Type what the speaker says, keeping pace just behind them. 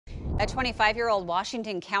A 25-year-old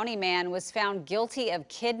Washington County man was found guilty of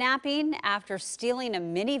kidnapping after stealing a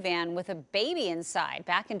minivan with a baby inside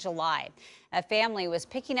back in July. A family was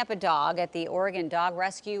picking up a dog at the Oregon Dog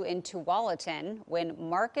Rescue in Tualatin when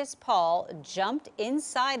Marcus Paul jumped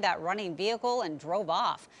inside that running vehicle and drove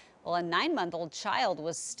off. Well, a 9-month-old child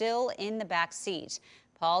was still in the back seat.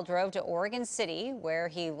 Paul drove to Oregon City, where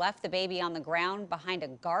he left the baby on the ground behind a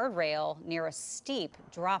guardrail near a steep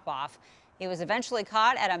drop-off. He was eventually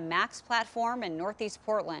caught at a Max platform in Northeast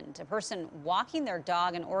Portland. A person walking their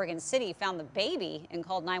dog in Oregon City found the baby and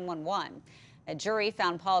called 911. A jury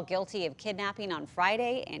found Paul guilty of kidnapping on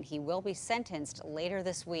Friday, and he will be sentenced later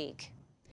this week.